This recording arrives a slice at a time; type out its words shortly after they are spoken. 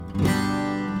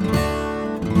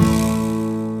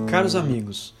Caros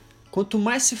amigos, quanto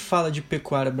mais se fala de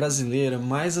pecuária brasileira,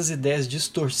 mais as ideias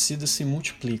distorcidas se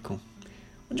multiplicam.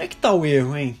 Onde é que está o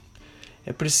erro, hein?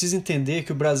 É preciso entender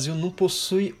que o Brasil não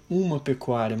possui uma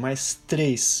pecuária, mas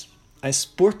três: a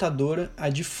exportadora, a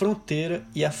de fronteira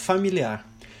e a familiar.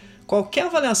 Qualquer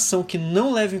avaliação que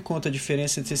não leve em conta a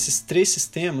diferença entre esses três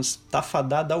sistemas está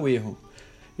fadada ao erro.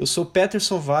 Eu sou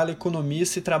Peterson Vale,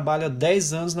 economista e trabalho há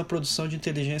 10 anos na produção de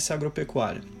inteligência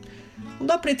agropecuária. Não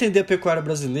dá para entender a pecuária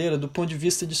brasileira do ponto de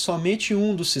vista de somente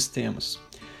um dos sistemas.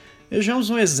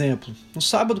 Vejamos um exemplo. No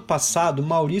sábado passado,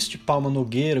 Maurício de Palma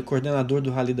Nogueira, coordenador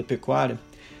do Rally da Pecuária,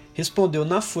 respondeu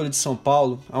na Folha de São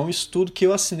Paulo a um estudo que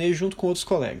eu assinei junto com outros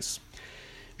colegas.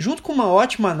 Junto com uma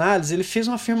ótima análise, ele fez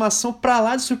uma afirmação para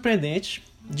lá de surpreendente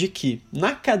de que,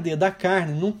 na cadeia da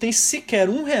carne, não tem sequer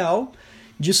R$1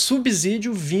 de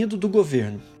subsídio vindo do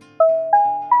governo.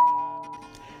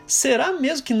 Será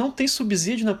mesmo que não tem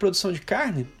subsídio na produção de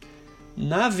carne?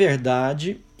 Na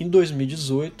verdade, em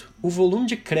 2018, o volume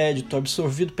de crédito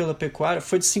absorvido pela pecuária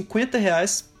foi de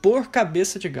R$50 por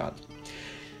cabeça de gado.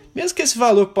 Mesmo que esse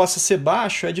valor possa ser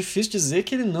baixo, é difícil dizer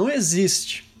que ele não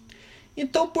existe.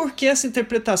 Então, por que essa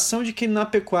interpretação de que na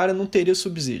pecuária não teria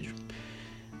subsídio?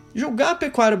 Julgar a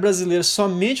pecuária brasileira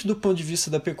somente do ponto de vista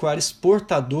da pecuária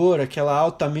exportadora, aquela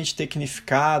altamente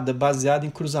tecnificada, baseada em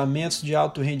cruzamentos de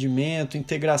alto rendimento,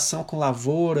 integração com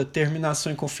lavoura, terminação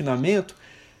em confinamento,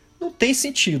 não tem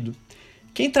sentido.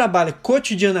 Quem trabalha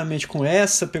cotidianamente com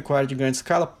essa pecuária de grande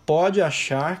escala pode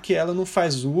achar que ela não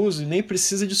faz uso e nem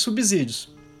precisa de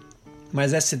subsídios.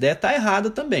 Mas essa ideia está errada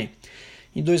também.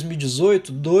 Em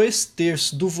 2018,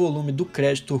 2/3 do volume do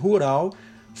crédito rural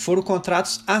foram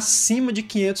contratos acima de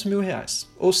R$500 mil.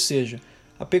 Ou seja,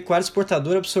 a pecuária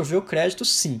exportadora absorveu crédito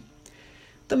sim.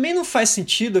 Também não faz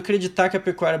sentido acreditar que a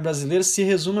pecuária brasileira se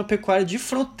resume à pecuária de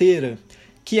fronteira,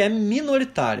 que é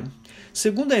minoritária.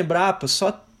 Segundo a Embrapa,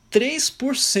 só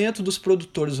 3% dos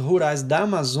produtores rurais da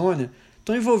Amazônia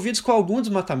estão envolvidos com algum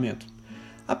desmatamento.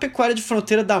 A pecuária de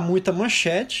fronteira dá muita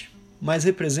manchete, mas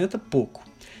representa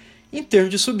pouco. Em termos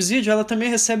de subsídio, ela também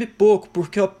recebe pouco,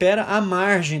 porque opera à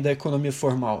margem da economia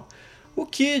formal, o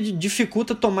que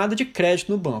dificulta a tomada de crédito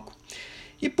no banco.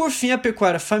 E por fim, a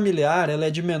pecuária familiar ela é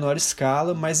de menor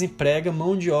escala, mas emprega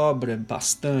mão de obra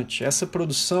bastante. Essa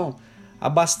produção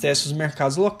abastece os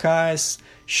mercados locais,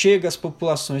 chega às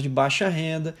populações de baixa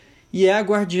renda e é a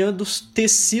guardiã do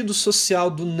tecido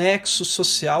social, do nexo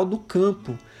social do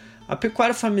campo. A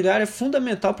pecuária familiar é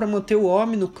fundamental para manter o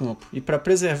homem no campo e para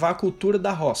preservar a cultura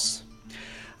da roça.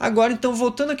 Agora, então,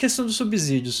 voltando à questão dos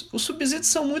subsídios. Os subsídios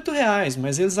são muito reais,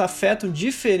 mas eles afetam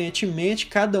diferentemente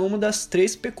cada uma das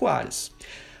três pecuárias.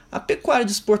 A pecuária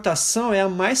de exportação é a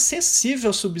mais sensível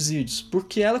aos subsídios,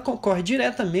 porque ela concorre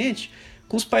diretamente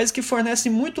com os países que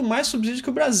fornecem muito mais subsídios que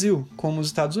o Brasil, como os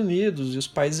Estados Unidos e os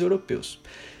países europeus.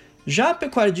 Já a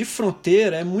pecuária de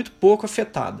fronteira é muito pouco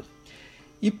afetada.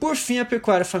 E por fim, a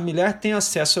pecuária familiar tem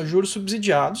acesso a juros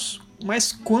subsidiados,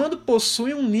 mas quando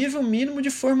possui um nível mínimo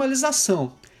de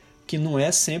formalização, que não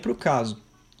é sempre o caso.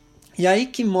 E aí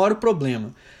que mora o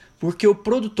problema, porque o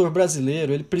produtor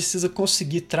brasileiro ele precisa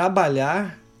conseguir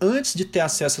trabalhar antes de ter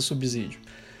acesso a subsídio.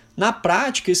 Na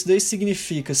prática, isso daí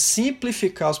significa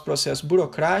simplificar os processos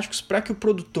burocráticos para que o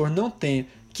produtor não tenha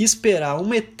que esperar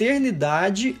uma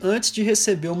eternidade antes de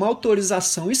receber uma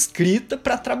autorização escrita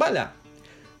para trabalhar.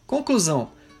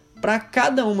 Conclusão: para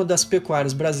cada uma das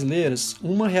pecuárias brasileiras,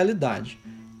 uma realidade.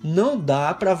 Não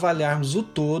dá para avaliarmos o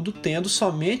todo tendo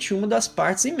somente uma das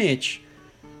partes em mente.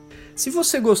 Se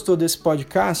você gostou desse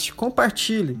podcast,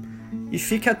 compartilhe e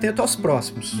fique atento aos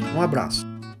próximos. Um abraço.